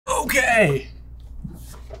Okay.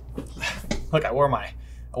 Look, I wore my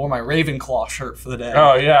Ravenclaw shirt for the day.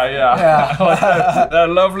 Oh yeah. I like that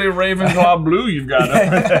lovely Ravenclaw blue you've got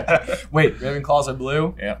over there. Wait, Ravenclaws are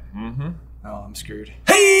blue? Yeah. Mm-hmm. Oh, I'm screwed.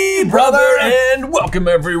 Hey, brother, and welcome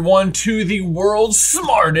everyone to the world's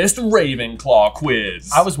smartest Ravenclaw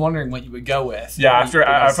quiz. I was wondering what you would go with. Yeah, after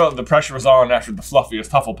I felt the pressure was on after the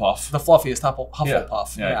fluffiest Hufflepuff. The fluffiest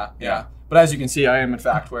Hufflepuff. Yeah. But as you can see, I am in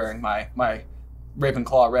fact wearing my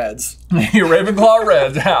Ravenclaw Reds. Your Ravenclaw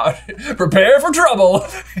Reds out. Prepare for trouble.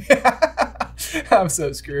 I'm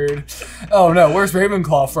so screwed. Oh no, where's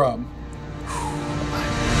Ravenclaw from?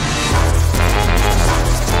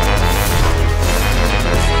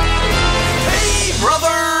 Hey,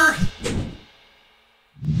 brother!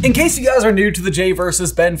 In case you guys are new to the Jay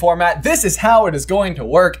versus Ben format, this is how it is going to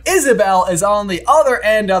work. Isabel is on the other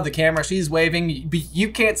end of the camera. She's waving.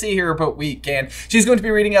 You can't see her, but we can. She's going to be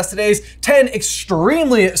reading us today's 10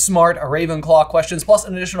 extremely smart Ravenclaw questions, plus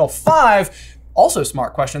an additional 5 also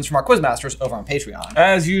smart questions from our quizmasters over on Patreon.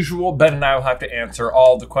 As usual, Ben and I will have to answer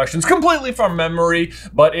all the questions completely from memory,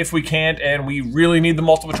 but if we can't and we really need the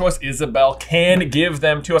multiple choice, Isabel can give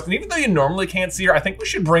them to us. And even though you normally can't see her, I think we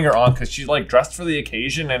should bring her on because she's like dressed for the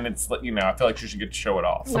occasion and it's, you know, I feel like she should get to show it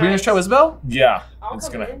off. Are we gonna show Isabel? Yeah. It's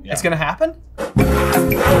gonna happen?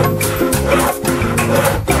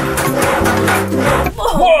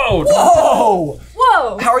 Whoa! Whoa!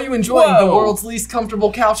 Whoa! How are you enjoying the world's least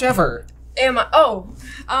comfortable couch ever? Am I? Oh,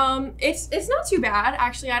 it's not too bad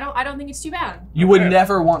actually. I don't think it's too bad. You would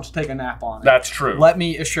never want to take a nap on it. That's true. Let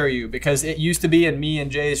me assure you, because it used to be in me and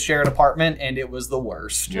Jay's shared apartment, and it was the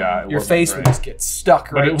worst. Yeah, your face would just get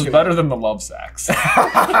stuck right to it. But it was better than the love sacks.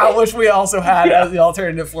 I wish we also had as the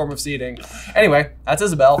alternative form of seating. Anyway, that's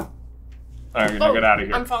Isabel. All right, now get out of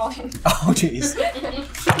here. I'm falling. Oh, jeez.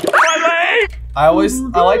 I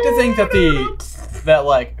like to think that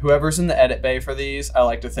like whoever's in the edit bay for these, I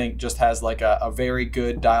like to think just has like a very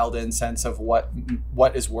good dialed in sense of what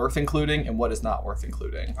is worth including and what is not worth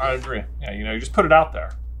including. I agree. Yeah, you know, you just put it out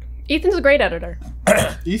there. Ethan's a great editor.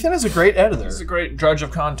 Ethan is a great editor. He's a great judge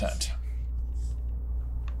of content.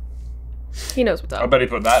 He knows what's up. I bet he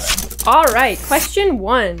put that in. All right, question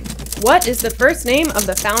 1. What is the first name of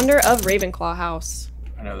the founder of Ravenclaw House?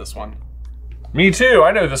 I know this one. Me too.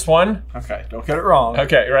 I know this one. Okay, don't get it wrong.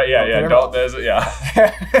 Okay, right? Yeah. Don't. There's yeah.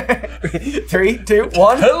 3, 2,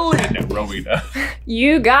 1. Helena, Rowena.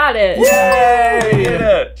 You got it. Yay! Did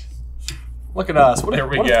it. Look at us. There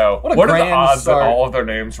we go. What are the odds that all of their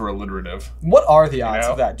names were alliterative? What are the odds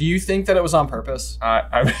of that? Do you think that it was on purpose?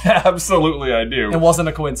 Absolutely, I do. It wasn't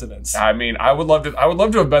a coincidence. I mean, I would love to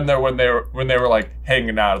have been there when they were like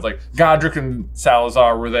hanging out. It's like Godric and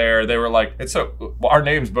Salazar were there. They were like, our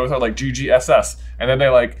names both are like GGSS, and then they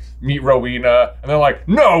like meet Rowena, and they're like,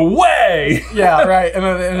 no way. Yeah, right. And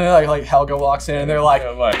then like Helga walks in, and they're like,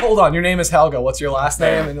 hold on, your name is Helga. What's your last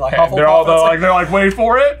name? And like, they're like, wait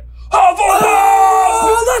for it.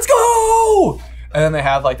 Oh, let's go! And then they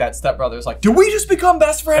have like that stepbrother's like, did we just become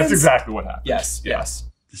best friends? That's exactly what happened. Yes.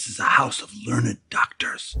 This is a house of learned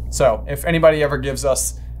doctors. So if anybody ever gives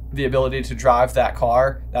us the ability to drive that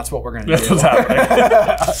car, that's what we're gonna do. That's what's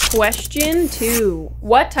happening. Question 2.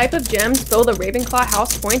 What type of gems fill the Ravenclaw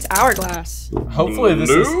House Points hourglass? Hopefully this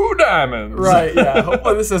is blue diamonds. Right, yeah.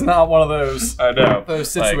 Hopefully this is not one of those. I know. Those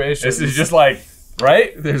situations. Like, this is just like,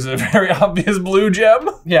 right? There's a very obvious blue gem.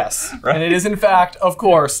 Yes. Right? And it is in fact, of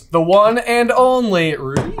course, the one and only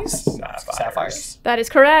rubies? Sapphires. That is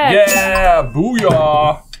correct. Yeah,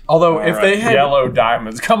 booyah. Although if they had yellow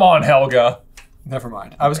diamonds, come on, Helga. Never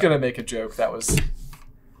mind. I was gonna make a joke that was.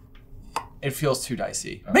 It feels too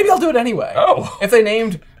dicey. Maybe I'll do it anyway. Oh. If they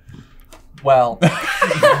named. Well.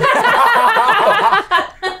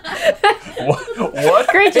 What?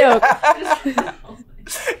 Great joke.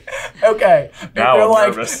 Okay. Now They're I'm like,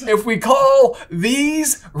 nervous. if we call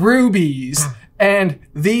these rubies and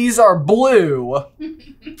these are blue, Oh,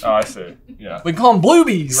 I see. Yeah. we call them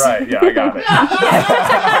bluebies. Right. Yeah, I got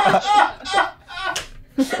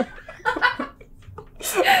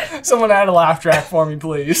it. Someone add a laugh track for me,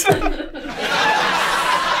 please.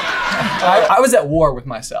 I was at war with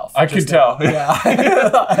myself. I could tell. Yeah.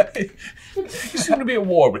 You're just going to be at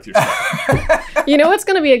war with yourself. You know what's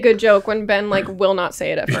going to be a good joke when Ben like will not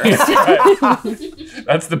say it at first. Right.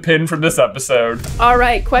 That's the pin from this episode. All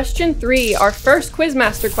right, question 3, our first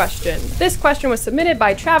Quizmaster question. This question was submitted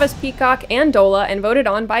by Travis Peacock and Dola and voted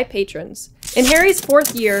on by patrons. In Harry's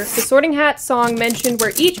 4th year, the Sorting Hat song mentioned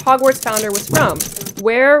where each Hogwarts founder was from.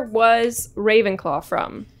 Where was Ravenclaw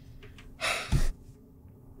from?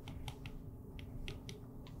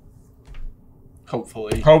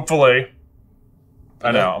 Hopefully. Hopefully.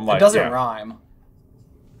 I know. I'm like, it doesn't rhyme.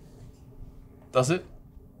 Does it?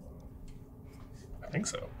 I think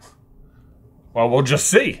so. Well, we'll just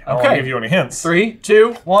see. I don't want to give you any hints. 3,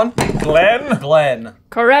 2, 1. Glenn? Glenn.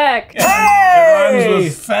 Correct. It rhymes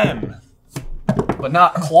with Fen. But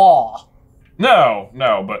not Claw. No,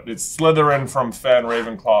 but it's Slytherin from Fen,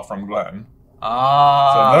 Ravenclaw from Glenn.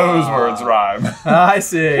 Ah. So those words rhyme. I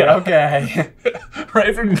see. Okay.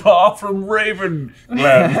 Ravenclaw from Raven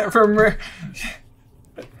Glenn.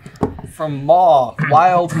 From Maw.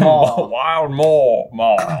 Wild Maw. Wild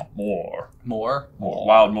Moor. More?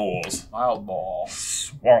 Wild Moors. Wild Maw.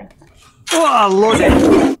 Swamp. Oh,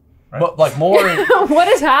 Lord. But like more. What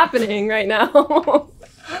is happening right now?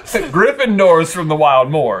 Gryffindors from the Wild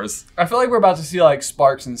Moors. I feel like we're about to see like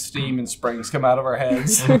sparks and steam and springs come out of our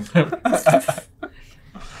heads.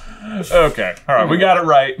 Okay. All right. We got it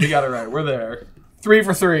right. We got it right. We're there. 3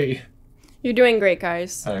 for 3. You're doing great,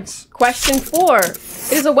 guys. Thanks. Question 4.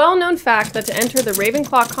 It is a well-known fact that to enter the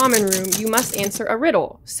Ravenclaw common room, you must answer a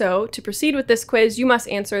riddle. So, to proceed with this quiz, you must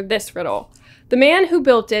answer this riddle. The man who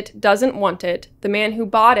built it doesn't want it, the man who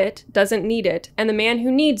bought it doesn't need it, and the man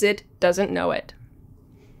who needs it doesn't know it.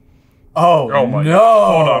 Oh my no!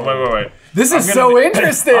 God. Hold on. Wait. This is so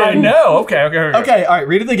interesting. I know. Okay. Okay. All right.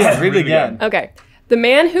 Read it again. Read it again. Okay. The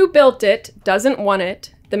man who built it doesn't want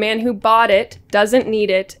it, the man who bought it doesn't need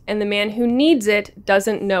it, and the man who needs it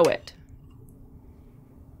doesn't know it.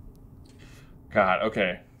 God.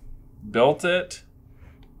 Okay. Built it.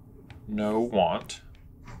 No want.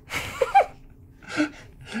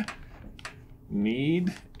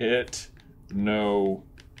 Need it. No.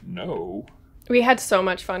 We had so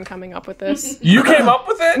much fun coming up with this. You came up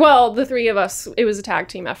with it? Well, the three of us, it was a tag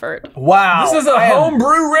team effort. Wow. This is a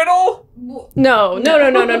homebrew riddle? No. Like,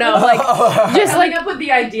 just Coming like, up with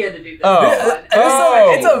the idea to do this.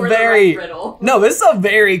 It's a We're very the right riddle. no. This is a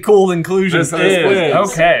very cool inclusion. This for this is. quiz.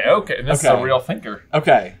 Okay. This is a Okay. real thinker.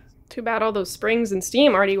 Okay. too bad all those springs and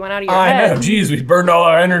steam already went out of your I head. know. Jeez, we burned all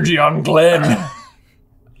our energy on Glenn.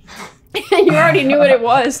 You already knew what it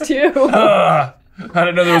was, too. I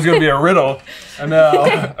didn't know there was going to be a riddle. I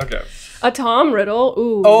know. Okay. A Tom riddle.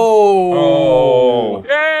 Ooh. Oh.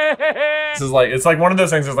 This is like, it's like one of those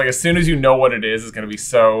things that's like, as soon as you know what it is, it's going to be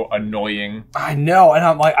so annoying. I know, and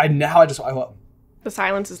I'm like, I The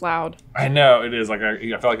silence is loud. I know, it is. Like, I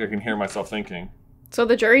feel like I can hear myself thinking. So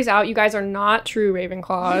the jury's out. You guys are not true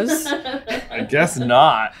Ravenclaws. I guess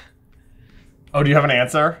not. Oh, do you have an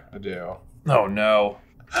answer? I do. Oh, no.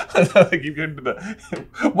 Like you get into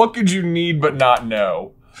the, what could you need but not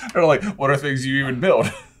know? Or like, what are things you even build?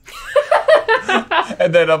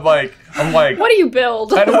 And then I'm like, What do you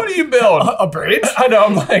build? I know, what do you build? A bridge? I know.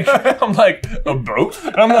 I'm like a boat.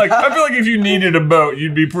 And I'm like, I feel like if you needed a boat,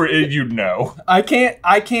 you'd know. I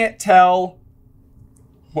can't tell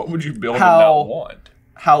What would you build How- and not want?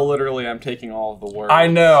 how literally I'm taking all of the words. I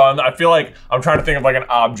know. I feel like I'm trying to think of like an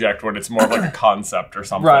object when it's more of like a concept or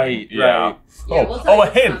something. Right, Yeah. right. Yeah, we'll tell Oh, you a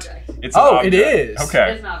it's hint. not good. It's an Oh, object. it is.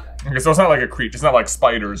 Okay. It's not good. Okay, so it's not like a creature. It's not like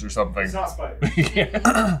spiders or something. It's not spider.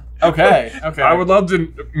 Okay. I would love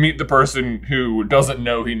to meet the person who doesn't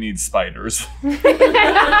know he needs spiders. And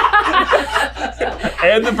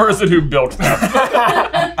the person who built them.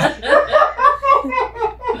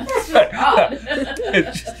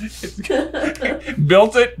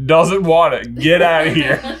 Built it, doesn't want it. Get out of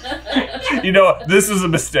here. You know, this is a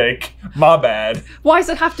mistake. My bad. Why does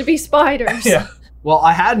it have to be spiders? Yeah. Well,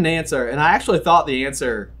 I had an answer, and I actually thought the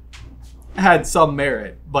answer had some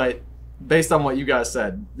merit, but based on what you guys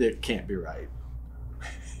said, it can't be right.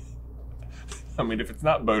 I mean, if it's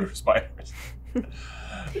not boat or spiders.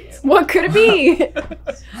 What could it be?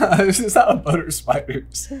 It's not a boat or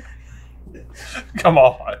spiders. Come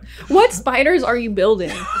on. What spiders are you building?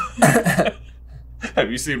 Have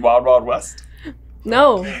you seen Wild Wild West?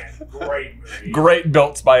 No. Great movie. Great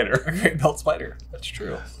built spider. Great belt spider. That's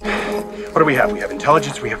true. What do we have? We have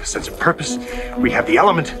intelligence, we have a sense of purpose, we have the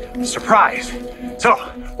element of surprise. So,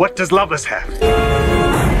 what does Lovelace have?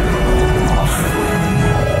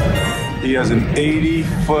 He has an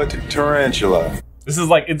 80-foot tarantula. This is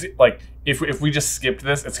like, it's like, if we just skipped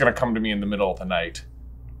this, it's gonna come to me in the middle of the night.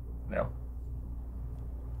 No.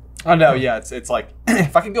 Oh no, yeah, it's like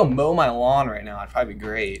if I could go mow my lawn right now, it'd probably be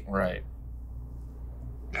great. Right.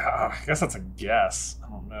 I guess that's a guess. I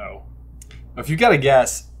don't know. If you got a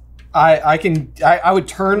guess, I would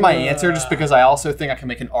turn my answer just because I also think I can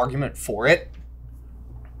make an argument for it.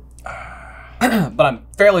 But I'm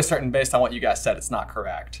fairly certain based on what you guys said, it's not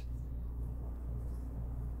correct.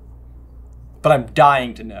 But I'm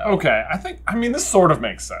dying to know. Okay, I mean, this sort of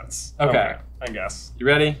makes sense. Okay. I guess. You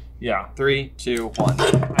ready? Yeah. 3, 2, 1.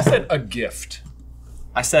 I said a gift.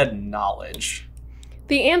 I said knowledge.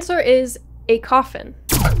 The answer is a coffin.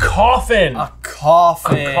 A coffin! A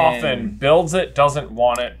coffin. A coffin. Builds it, doesn't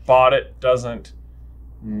want it. Bought it, doesn't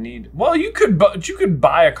need it. Well, you could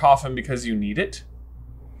buy a coffin because you need it.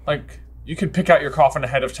 Like, you could pick out your coffin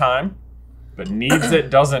ahead of time, but needs it,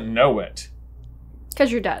 doesn't know it.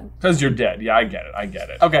 Because you're dead. Because you're dead. Yeah, I get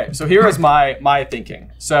it. Okay, so here is my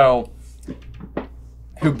thinking. So,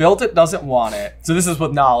 who built it doesn't want it. So this is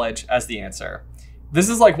with knowledge as the answer. This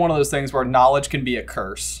is like one of those things where knowledge can be a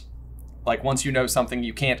curse. Like, once you know something,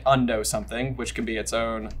 you can't unknow something, which can be its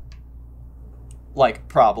own, like,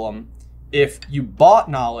 problem. If you bought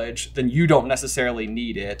knowledge, then you don't necessarily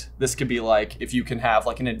need it. This could be like if you can have,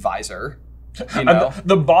 like, an advisor. You know?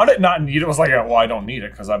 The bought it, not need it was like, well, I don't need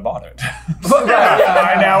it because I bought it. Right,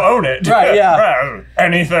 yeah. I now own it. Right, yeah.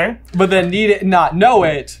 Anything. But then need it and not know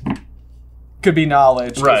it could be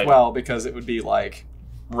knowledge Right. as well, because it would be like,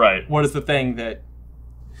 Right. what is the thing that,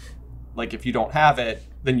 like, if you don't have it,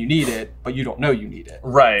 then you need it, but you don't know you need it.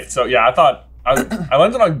 Right. So yeah, I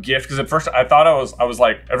landed on gift because at first I thought I was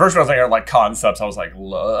like, at first when I was thinking like concepts, I was like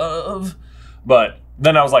love, but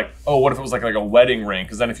then I was like, oh, what if it was like a wedding ring?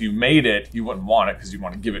 Because then if you made it, you wouldn't want it because you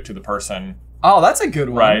want to give it to the person. Oh, that's a good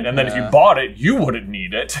one. Right. And then if you bought it, you wouldn't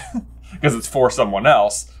need it because it's for someone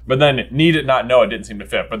else. But then need it, not know it didn't seem to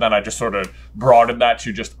fit. But then I just sort of broadened that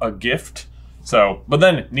to just a gift. So, but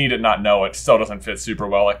then need it, not know it still doesn't fit super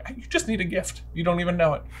well. Like, you just need a gift. You don't even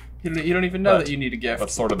know it. You don't even know that you need a gift.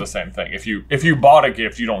 That's sort of the same thing. If you bought a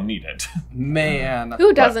gift, you don't need it. Man.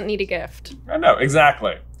 Who doesn't need a gift? I know,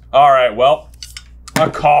 exactly. All right, well,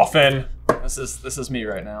 a coffin. This is me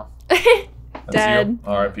right now. That's Dead. you.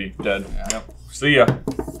 R.I.P. Dead. Yep. See ya.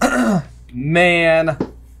 Man.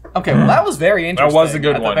 Okay, well, that was very interesting. That was a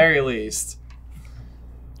good at one. At the very least.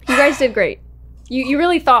 You guys did great. You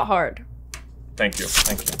really thought hard. Thank you.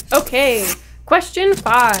 Thank you. Okay. Question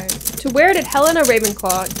 5. To where did Helena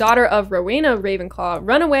Ravenclaw, daughter of Rowena Ravenclaw,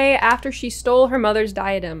 run away after she stole her mother's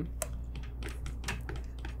diadem?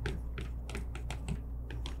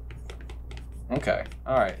 Okay.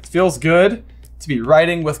 All right. It feels good to be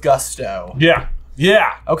writing with gusto. Yeah.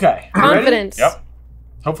 Yeah. Okay. You ready? Confidence. Yep.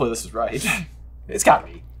 Hopefully this is right. It's gotta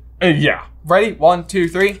be. Yeah. Ready? 1, 2,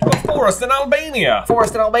 3. A forest in Albania.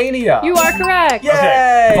 Forest in Albania. You are correct. Yay!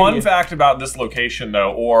 Okay, fun fact about this location,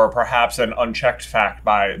 though, or perhaps an unchecked fact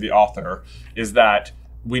by the author, is that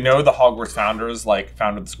we know the Hogwarts founders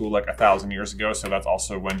founded the school 1,000 years ago, so that's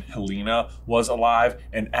also when Helena was alive.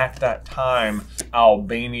 And at that time,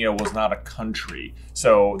 Albania was not a country,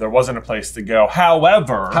 so there wasn't a place to go.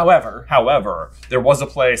 However, there was a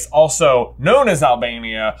place also known as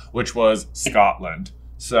Albania, which was Scotland.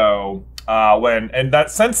 So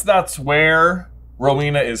since that's where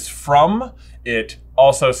Rowena is from, it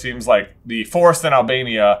also seems like the forest in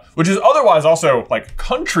Albania, which is otherwise also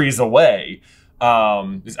countries away,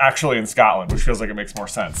 is actually in Scotland, which feels like it makes more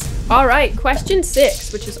sense. All right, question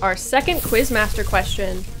 6, which is our second Quizmaster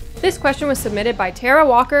question. This question was submitted by Tara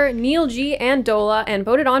Walker, Neil G, and Dola, and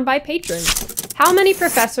voted on by patrons. How many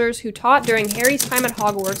professors who taught during Harry's time at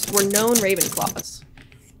Hogwarts were known Ravenclaws?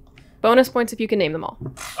 Bonus points if you can name them all.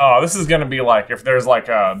 Oh, this is gonna be if there's like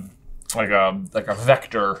a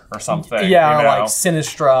vector or something. Yeah, you know? like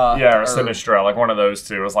Sinistra. Yeah, or Sinistra, one of those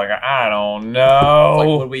two. It's I don't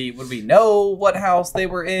know. Would we know what house they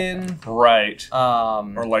were in? Right.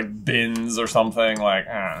 Or bins or something.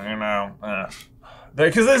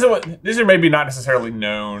 Because these are maybe not necessarily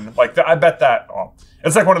known. I bet that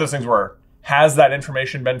it's one of those things where has that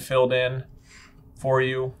information been filled in for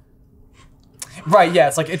you? Right, yeah,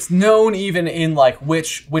 it's known even in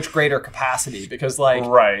which greater capacity, because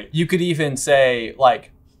right. You could even say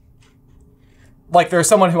there's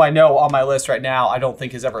someone who I know on my list right now I don't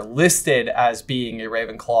think is ever listed as being a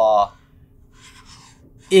Ravenclaw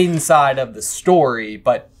inside of the story,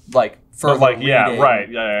 but further reading, yeah, right,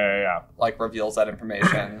 yeah. Reveals that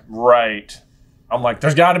information. Right. I'm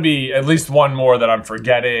there's got to be at least one more that I'm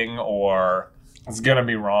forgetting, or it's gonna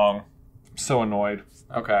be wrong. I'm so annoyed.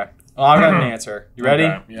 Okay. Well, I've got an answer. You ready?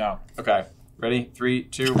 Okay, yeah. Okay. Ready? 3,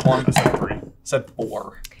 2, 1. I said 3. Said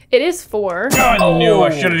 4. It is 4. I knew I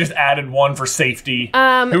should have just added 1 for safety.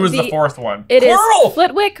 Who was the 4th one? It Quirrell! is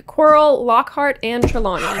Flitwick, Quirrell, Lockhart, and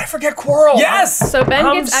Trelawney. I forget Quirrell. Yes! So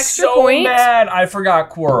Ben gets extra so point. mad I forgot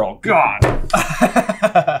Quirrell. God.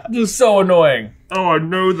 This is so annoying. Oh, I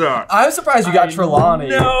know that. I'm surprised you got Trelawney.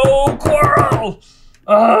 No, Quirrell!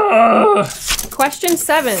 Question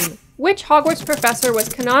 7. Which Hogwarts professor was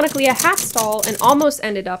canonically a hat stall and almost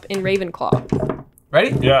ended up in Ravenclaw?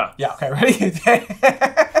 Ready? Yeah. Yeah, okay, ready?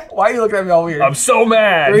 Why are you looking at me all weird? I'm so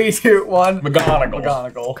mad. 3, 2, 1.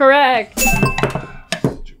 McGonagall. Correct.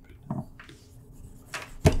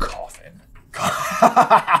 Coffin.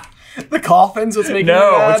 The coffin's what's making you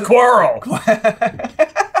No, mad? it's Quirrell.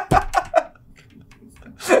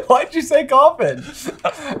 Why'd you say coffin?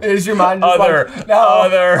 Is your mind just like, no,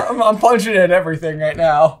 other. I'm punching at everything right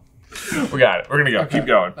now. We got it. We're gonna go. Okay. Keep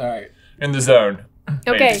going. All right. In the zone.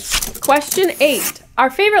 Okay, Maybe. question 8. Our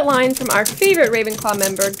favorite line from our favorite Ravenclaw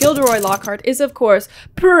member, Gilderoy Lockhart, is of course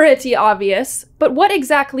pretty obvious. But what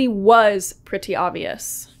exactly was pretty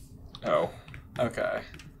obvious? Oh. Okay.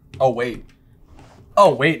 Oh, wait.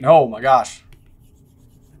 Oh, wait. No, my gosh.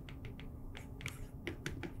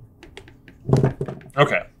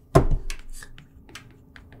 Okay.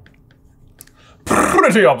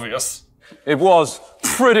 Pretty obvious. It was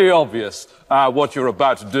pretty obvious what you're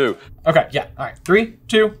about to do. Okay, yeah. All right. 3,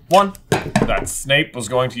 2, 1. That Snape was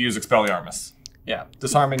going to use Expelliarmus. Yeah.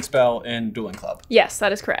 Disarming spell in Dueling Club. Yes,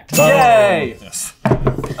 that is correct. Yay! Yes. I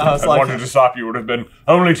was I like, wanted to stop you. Would have been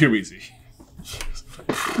only too easy.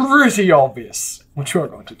 pretty obvious what you're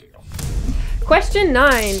going to do. Question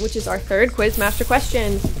 9, which is our third Quizmaster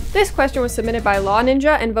question. This question was submitted by Law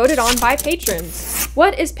Ninja and voted on by patrons.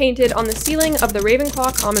 What is painted on the ceiling of the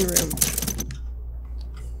Ravenclaw common room?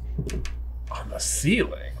 On the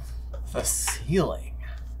ceiling? The ceiling.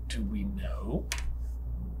 Do we know?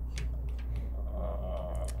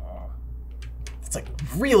 That's a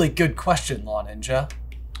really good question, Law Ninja.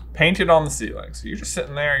 Painted on the ceiling. So you're just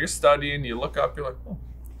sitting there, you're studying, you look up, you're like, oh,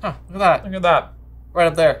 Huh, look at that. look at that. Right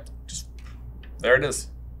up there. There it is.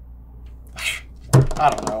 I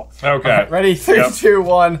don't know. Okay. Ready? 3, Yep. 2,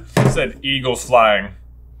 1. I said eagles flying.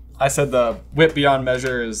 I said the wit beyond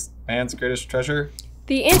measure is man's greatest treasure.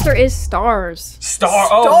 The answer is stars.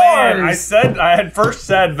 Oh man, Stars! I had first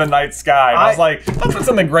said the night sky. And I was like, that's what's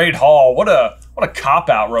in the Great Hall. What a cop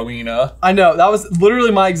out, Rowena. I know, that was literally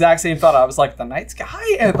my exact same thought. I was like, the night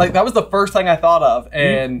sky? And like, that was the first thing I thought of.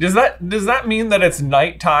 And Does that mean that it's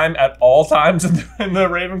nighttime at all times in the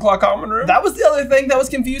Ravenclaw common room? that was the other thing that was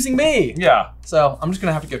confusing me. Yeah. So I'm just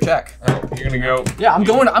gonna have to go check. You're gonna go. Yeah, I'm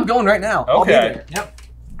going right now. I'll be Okay. there. Yep.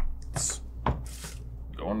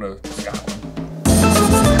 Going to Scotland.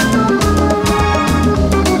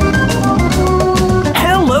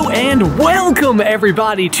 Hello and welcome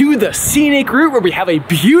everybody to the scenic route where we have a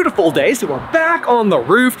beautiful day. So we're back on the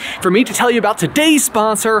roof for me to tell you about today's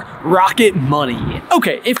sponsor, Rocket Money.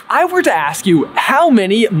 Okay, if I were to ask you how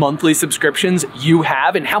many monthly subscriptions you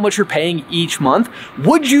have and how much you're paying each month,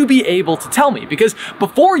 would you be able to tell me? Because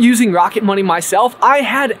before using Rocket Money myself, I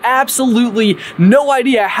had absolutely no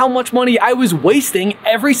idea how much money I was wasting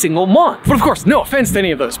every single month. But of course, no offense to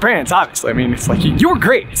any of those brands, obviously. I mean, it's like, you're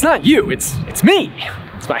great. It's not you, it's me.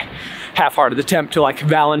 It's my half-hearted attempt to like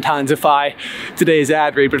Valentine's-ify today's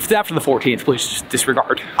ad read, but if it's after the 14th, please just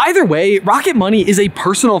disregard. Either way, Rocket Money is a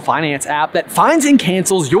personal finance app that finds and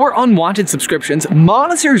cancels your unwanted subscriptions,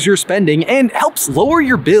 monitors your spending, and helps lower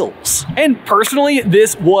your bills. And personally,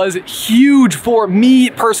 this was huge for me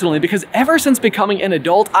personally, because ever since becoming an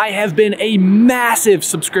adult, I have been a massive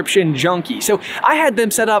subscription junkie. So I had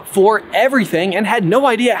them set up for everything and had no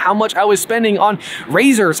idea how much I was spending on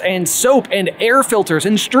razors and soap and air filters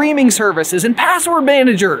and streaming services and password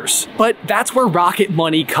managers. But that's where Rocket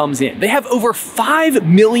Money comes in. They have over 5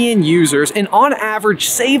 million users and on average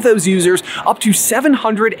save those users up to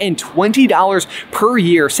 $720 per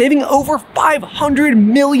year, saving over $500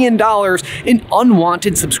 million in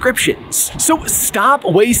unwanted subscriptions. So stop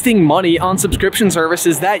wasting money on subscription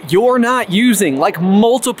services that you're not using, like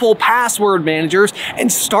multiple password managers,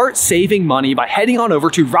 and start saving money by heading on over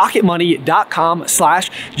to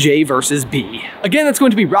rocketmoney.com/J versus B. Again, that's going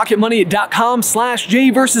to be rocketmoney.com/J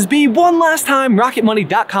versus B. One last time,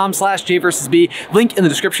 rocketmoney.com/J versus B. Link in the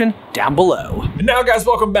description down below. And now, guys,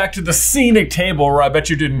 welcome back to the scenic table, where I bet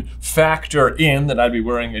you didn't factor in that I'd be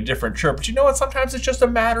wearing a different shirt. But you know what? Sometimes it's just a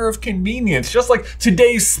matter of convenience, just like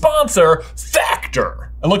today's sponsor, Factor.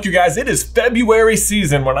 And look, you guys, it is February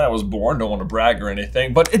season when I was born. Don't want to brag or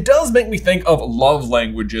anything, but it does make me think of love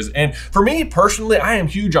languages. And for me personally, I am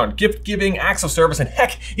huge on gift giving, acts of service, and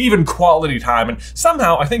heck, even quality time. And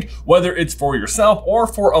somehow I think whether it's for yourself or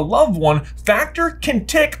for a loved one, Factor can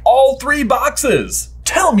tick all 3 boxes.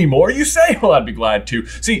 Tell me more, you say? Well, I'd be glad to.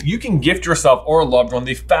 See, you can gift yourself or a loved one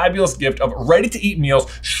the fabulous gift of ready-to-eat meals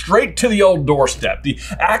straight to the old doorstep. The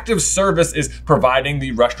active service is providing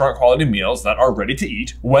the restaurant quality meals that are ready to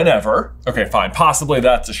eat whenever. Okay, fine, possibly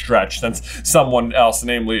that's a stretch since someone else,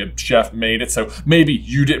 namely a chef, made it, so maybe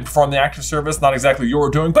you didn't perform the active service, not exactly your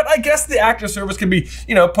doing, but I guess the active service can be,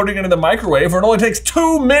 putting it in the microwave where it only takes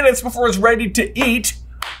 2 minutes before it's ready to eat.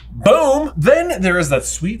 Boom! Then there is that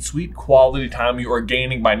sweet, sweet quality time you are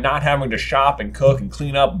gaining by not having to shop and cook and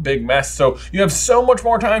clean up a big mess. So you have so much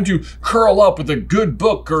more time to curl up with a good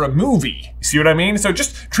book or a movie. You see what I mean? So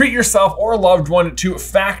just treat yourself or a loved one to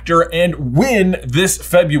Factor and win this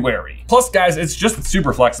February. Plus, guys, it's just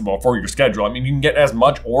super flexible for your schedule. I mean, you can get as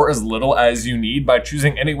much or as little as you need by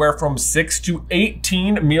choosing anywhere from 6 to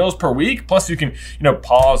 18 meals per week. Plus, you can,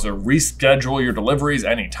 pause or reschedule your deliveries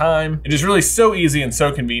anytime. It is really so easy and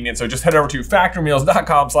so convenient. So just head over to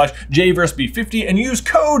factormeals.com/JVersB50 and use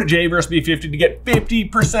code JVersB50 to get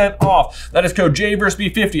 50% off. That is code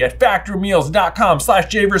JVersB50 at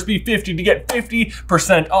factormeals.com/JVersB50 to get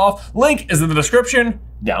 50% off. Link is in the description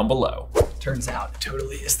down below. Turns out it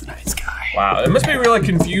totally is the night sky. Wow, it must be really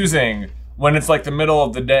confusing when it's like the middle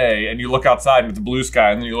of the day and you look outside and it's blue sky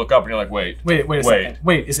and then you look up and you're like, wait a second.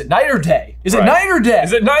 Wait, is it night or day? Is it night or day?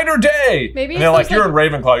 Is it night or day? Maybe and they're like, you're in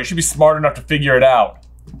Ravenclaw, you should be smart enough to figure it out.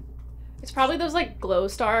 It's probably those like glow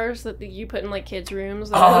stars that you put in like kids'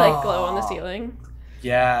 rooms that like glow on the ceiling.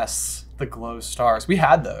 Yes, the glow stars. We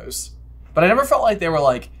had those, but I never felt like they were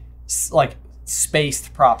like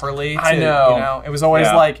spaced properly. I know. It was always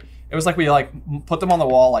like we like put them on the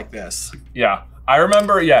wall like this. Yeah, I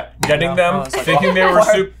remember. Yeah, getting them, thinking they were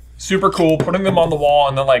super cool, putting them on the wall,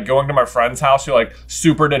 and then like going to my friend's house who like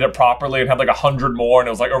super did it properly and had like 100 more, and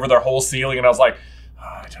it was like over their whole ceiling, and I was like,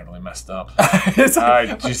 I totally messed up. This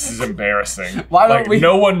is embarrassing. Why don't we?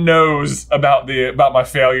 No one knows about my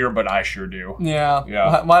failure, but I sure do. Yeah.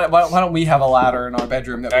 Yeah. Why don't we have a ladder in our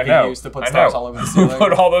bedroom that we can use to put stars all over the ceiling?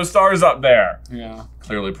 Put all those stars up there. Yeah.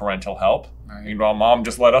 Clearly parental help. Right. Meanwhile, mom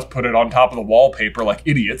just let us put it on top of the wallpaper like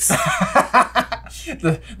idiots.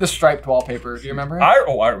 the striped wallpaper. Do you remember?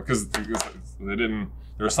 Because they didn't.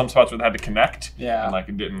 There were some spots where they had to connect. Yeah. And like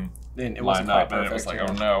it didn't. It wasn't quite perfect. And it was like,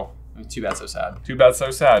 oh no. Too bad, so sad. Too bad, so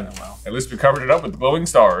sad. Oh, well. At least we covered it up with glowing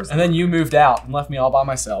stars. And then you moved out and left me all by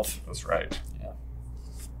myself. That's right. Yeah.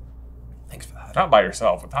 Thanks for that. Not by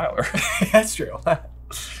yourself, with Tyler. That's true. I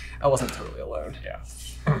wasn't totally alone. Yeah.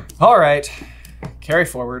 All right. Carry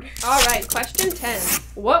forward. All right, question 10.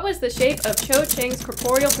 What was the shape of Cho Chang's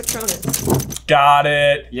corporeal patronus? Got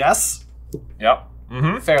it. Yes. Yep.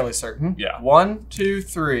 Mm-hmm. Fairly certain. Yeah. 1, 2,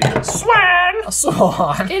 3. Swan! A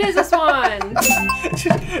swan. It is a swan.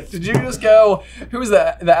 Did you just go, who was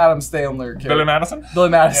the Adam Sandler kid? Billy Madison? Billy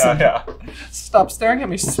Madison. Yeah. Stop staring at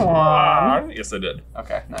me, swan. Yes, I did.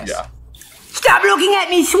 Okay, nice. Yeah. Stop looking at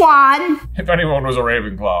me, swan! If anyone was a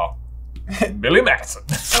Ravenclaw, Billy Madison.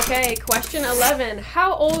 Okay, question 11.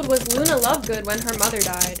 How old was Luna Lovegood when her mother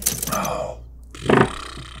died? Oh.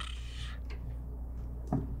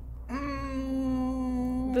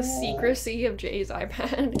 The secrecy of Jay's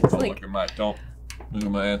iPad. It's Don't like, look at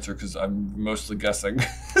my answer because I'm mostly guessing.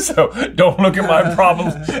 So don't look at my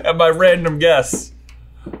problem at my random guess.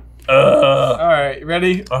 All right, you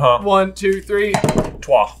ready? 1, 2, 3.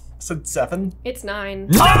 Twa. I said 7. it's 9.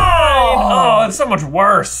 9! Oh, that's so much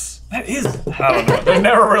worse. That is. I don't know. There's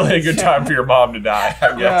never really a good time for your mom to die, I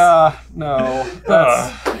guess. Yeah, no.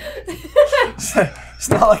 That's, it's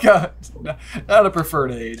not like not a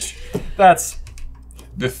preferred age. That's.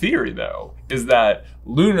 The theory, though, is that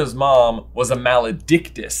Luna's mom was a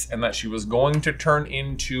maledictus and that she was going to turn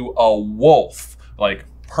into a wolf, like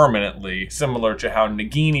permanently, similar to how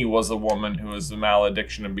Nagini was a woman who was a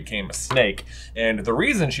malediction and became a snake. And the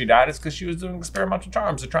reason she died is because she was doing experimental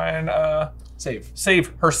charms to try and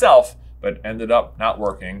save herself, but ended up not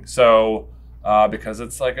working. So because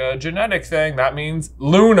it's like a genetic thing, that means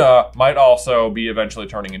Luna might also be eventually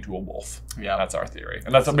turning into a wolf. Yeah, that's our theory.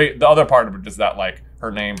 And that's the other part of it is that like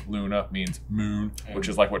her name Luna means moon, which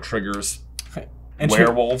is like what triggers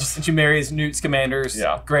werewolves. And she marries Newt Scamander's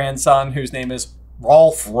grandson, whose name is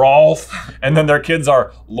Rolf. And then their kids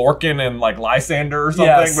are Lorcan and like Lysander or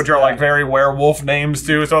something, which are like very werewolf names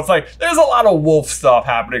too. So it's like there's a lot of wolf stuff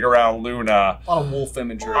happening around Luna. A lot of wolf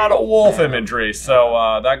imagery. Imagery.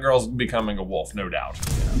 So that girl's becoming a wolf, no doubt.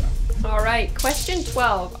 All right, question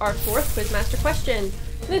 12, our fourth Quizmaster question.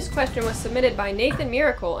 This question was submitted by Nathan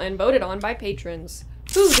Miracle and voted on by patrons.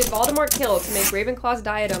 Who did Voldemort kill to make Ravenclaw's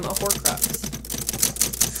diadem a Horcrux?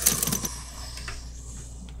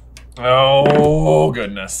 Oh,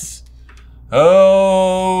 goodness.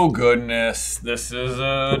 Oh, goodness. This is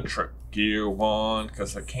a tricky one,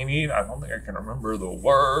 because I don't think I can remember the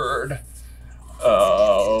word.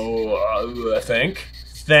 Think.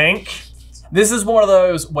 This is one of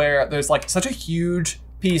those where there's like such a huge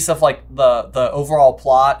piece of like the overall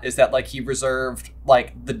plot is that like he reserved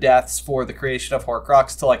like the deaths for the creation of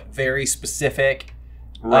Horcrux to like very specific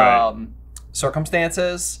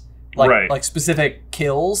circumstances. Like specific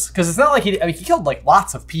kills, because it's not like he killed like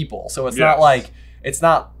lots of people, so it's not like it's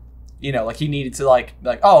not you know, like he needed to like,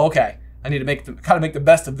 oh, okay, I need to make the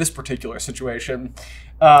best of this particular situation.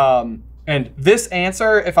 And this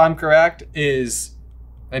answer, if I'm correct, it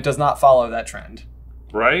does not follow that trend.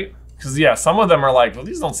 Right? Because, yeah, some of them are like, well,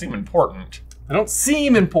 these don't seem important. They don't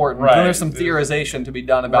seem important. Right. Then there's some theorization to be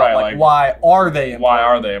done about, like, why are they important? Why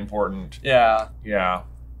are they important? Yeah. Yeah.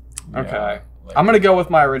 Okay. I'm going to go with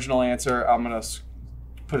my original answer. I'm going to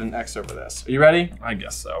put an X over this. Are you ready? I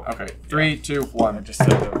guess so. Okay. 3, 2, 1. I just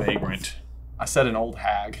said a vagrant. I said an old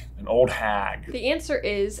hag. An old hag. The answer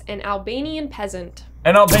is an Albanian peasant.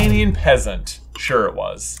 An Albanian peasant. Sure it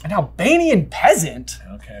was. An Albanian peasant?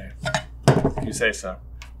 Okay. You say so.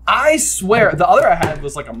 I swear, the other I had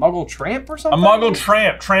was like a Muggle tramp or something? A Muggle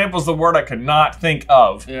tramp. Tramp was the word I could not think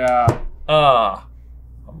of. Yeah. A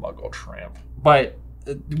Muggle tramp. But,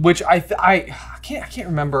 which I can't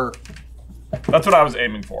remember. That's what I was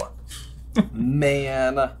aiming for.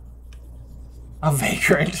 Man. A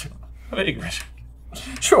vagrant. A vagrant.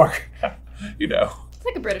 Sure. You know. It's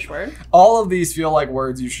like a British word. All of these feel like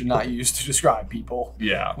words you should not use to describe people.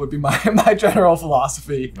 Yeah. Would be my general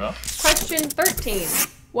philosophy. Well. Question 13.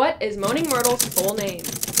 What is Moaning Myrtle's full name?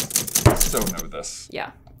 I so know this.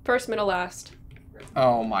 Yeah. First, middle, last.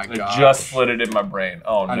 Oh my god. I just flitted in my brain.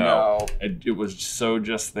 Oh no. I know. It was so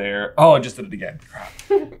just there. Oh, I just did it again. Crap.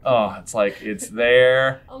 Oh, it's like, it's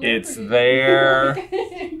there. It's there.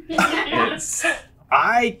 It's...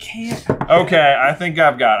 I can't. Okay, I think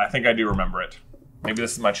I do remember it. Maybe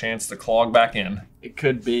this is my chance to clog back in. It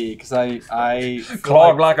could be, because I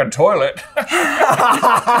clog like a toilet.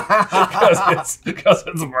 Because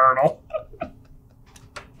it's Myrtle.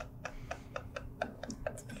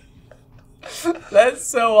 That's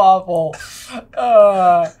so awful.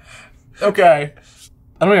 Okay.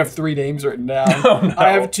 I only have 3 names written down. Oh, no. I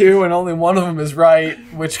have 2 and only one of them is right,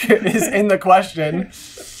 which is in the question.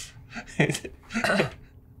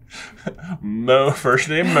 First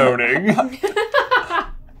name Moaning.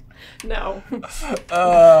 No.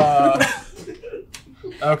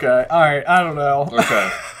 Okay. All right. I don't know. Okay.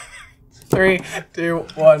 3, 2,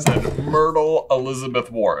 1. Myrtle Elizabeth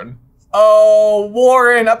Warren. Oh,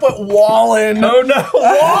 Warren. I put Wallen. Oh no,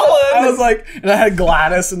 Wallen. I was like, and I had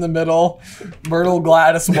Gladys in the middle. Myrtle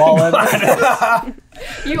Gladys Wallen.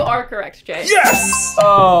 You are correct, Jay. Yes!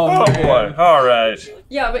 Oh boy. All right.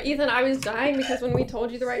 Yeah, but Ethan, I was dying because when we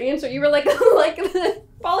told you the right answer, you were like the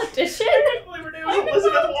politician. I can't believe we're doing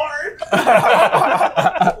Elizabeth Warren.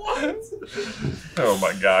 Oh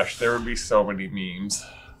my gosh, there would be so many memes.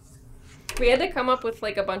 We had to come up with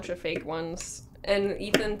like a bunch of fake ones. And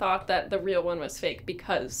Ethan thought that the real one was fake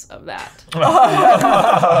because of that.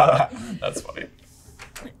 That's funny.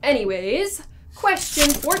 Anyways, question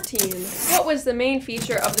 14. What was the main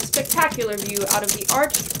feature of the spectacular view out of the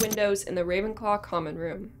arched windows in the Ravenclaw common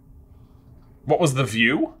room? What was the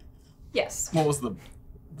view? Yes. What was the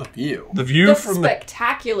view? The view The from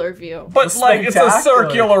spectacular view. But like, it's a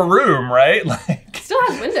circular room, right? Like. Still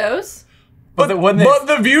has windows. But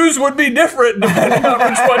the views would be different depending on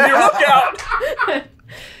which one you look at.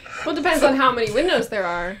 Well, it depends on how many windows there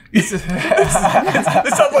are. This sounds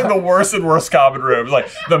like the worst and worst common rooms.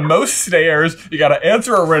 Like, the most stairs, you gotta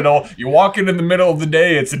answer a riddle, you walk in the middle of the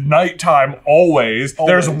day, it's nighttime always.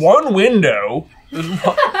 There's one window. There's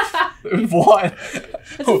one.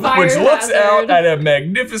 Which looks out at a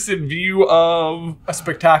magnificent view of... A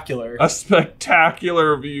spectacular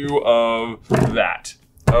view of that.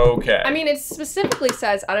 Okay. I mean, it specifically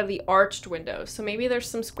says out of the arched windows, so maybe there's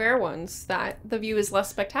some square ones that the view is less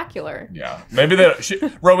spectacular. Yeah, maybe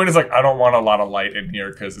Rowena's like, I don't want a lot of light in here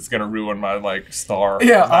because it's gonna ruin my like star.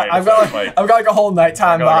 Yeah, I've got like a whole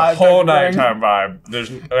nighttime vibe. Like a whole nighttime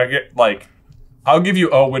vibe. I'll give you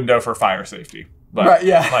a window for fire safety. But, right,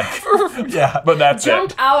 yeah. Yeah. But that's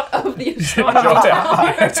Jump it. out of the Jump out.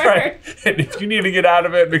 That's right. And if you need to get out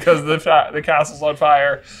of it because the castle's on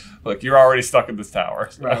fire, look, you're already stuck in this tower.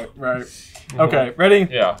 So. Right. Okay, ready?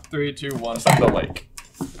 Yeah. 3, 2, 1. It's like the lake.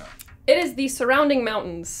 It is the surrounding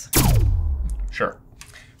mountains. Sure.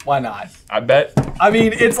 Why not? I bet. I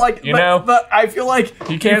mean, it's like, but I feel like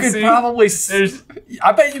you could see. Probably.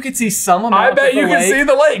 I bet you could see some amount. I bet you can see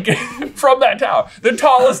the lake from that tower. The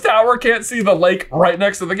tallest tower can't see the lake right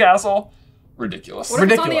next to the castle. Ridiculous. What if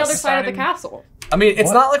it's on the other side of the castle? I mean,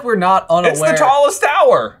 it's not like we're not unaware. It's the tallest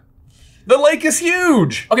tower. The lake is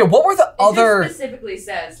huge. Okay, what were the other? It specifically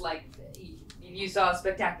says like you saw a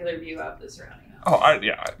spectacular view of the surrounding. Oh,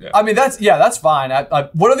 yeah. I mean, that's fine.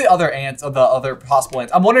 What are the other possible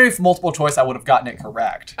answers? I'm wondering if multiple choice I would have gotten it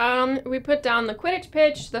correct. We put down the Quidditch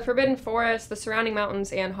pitch, the Forbidden Forest, the surrounding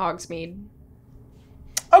mountains, and Hogsmeade.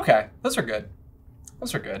 Okay, those are good.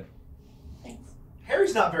 Thanks.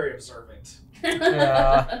 Harry's not very observant.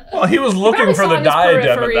 Yeah. Well, he was looking for the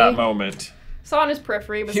diadem at that moment. Saw on his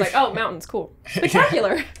periphery, was like, oh, mountains, cool.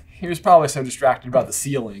 Spectacular. He was probably so distracted about the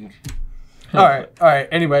ceiling. All right.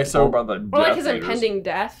 Anyway, so about the or like his impending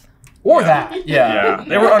death. Or that. Yeah.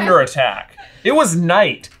 They were under attack. It was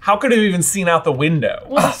night. How could it have even seen out the window?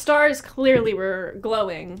 Well, the stars clearly were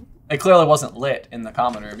glowing. It clearly wasn't lit in the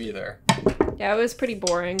common room either. Yeah, it was pretty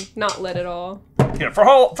boring. Not lit at all. Yeah, for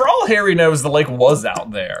all Harry knows, the lake was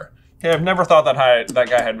out there. Yeah, I've never thought that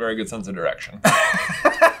guy had very good sense of direction.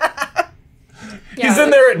 He's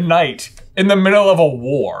in there at night, in the middle of a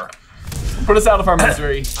war. Put us out of our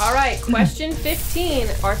misery. All right, question 15,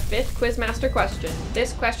 our 5th Quizmaster question.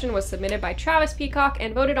 This question was submitted by Travis Peacock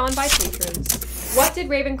and voted on by patrons. What did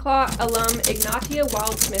Ravenclaw alum Ignatia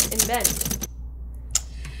Wildsmith invent?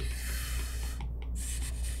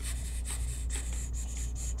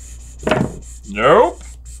 Nope.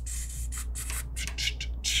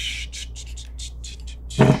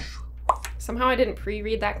 Somehow I didn't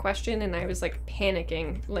pre-read that question and I was like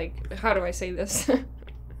panicking. Like, how do I say this?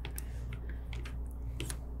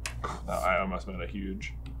 I almost made a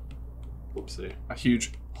huge whoopsie. A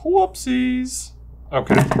huge whoopsies.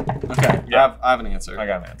 Okay. Yeah. I have an answer. I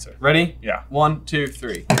got an answer. Ready? Yeah. 1, 2,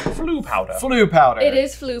 3. Flue powder. Flue powder. It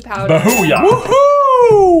is flue powder. Booyah.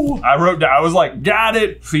 Woohoo! I wrote down, I was like, got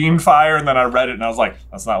it, fiend fire, and then I read it and I was like,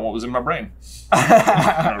 that's not what was in my brain.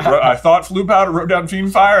 I thought flue powder, wrote down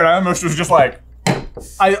fiend fire, and I almost was just like.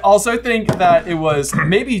 I also think that it was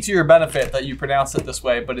maybe to your benefit that you pronounced it this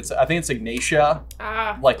way, but I think it's Ignatia.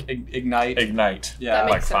 Like ignite. Ignite. Yeah.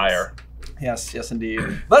 Like fire. Yes, indeed.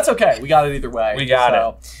 That's okay. We got it either way. We got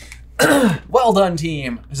it. Well done,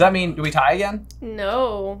 team. Does that mean, do we tie again?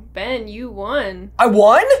 No. Ben, you won. I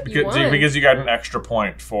won? Because you got an extra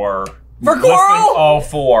point for Coral? all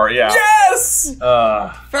 4, yeah. Yes! First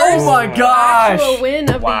oh my gosh. actual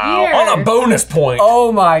win of the year. On a bonus point.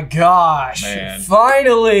 Oh my gosh. Man.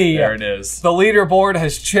 Finally. There it is. The leaderboard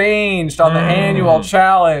has changed on the annual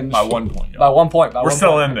challenge. By 1 point. By 1 point. We're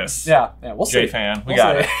still in this. Yeah, we'll see. J-fan, we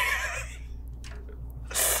got it.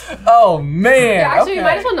 Oh man. Yeah, actually, we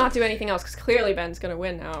might as well not do anything else because clearly Ben's gonna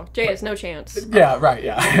win now. Jay has no chance. Yeah, right.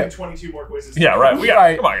 Yeah. 22 more quizzes. Yeah, right. We got.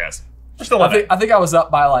 Right. Come on, guys. We're still in it. I think I was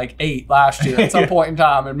up by like 8 last year at some point in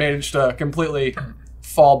time and managed to completely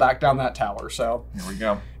fall back down that tower. So here we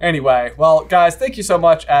go. Anyway, well, guys, thank you so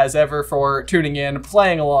much as ever for tuning in,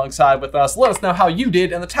 playing alongside with us. Let us know how you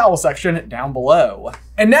did in the towel section down below.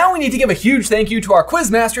 And now we need to give a huge thank you to our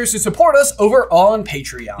Quizmasters who support us over on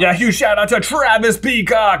Patreon. Yeah, huge shout out to Travis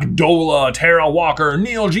Peacock, Dola, Tara Walker,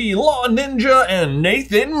 Neil G, Law Ninja, and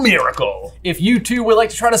Nathan Miracle. If you too would like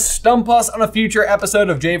to try to stump us on a future episode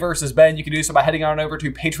of Jay vs. Ben, you can do so by heading on over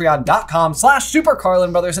to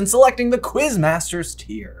patreon.com/SuperCarlinBrothers and selecting the Quizmasters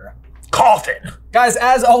tier. Coffin. Guys,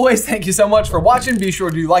 as always, thank you so much for watching. Be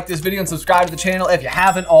sure to like this video and subscribe to the channel if you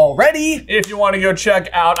haven't already. If you want to go check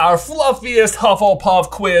out our fluffiest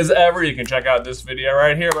Hufflepuff quiz ever, you can check out this video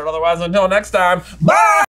right here. But otherwise, until next time, bye!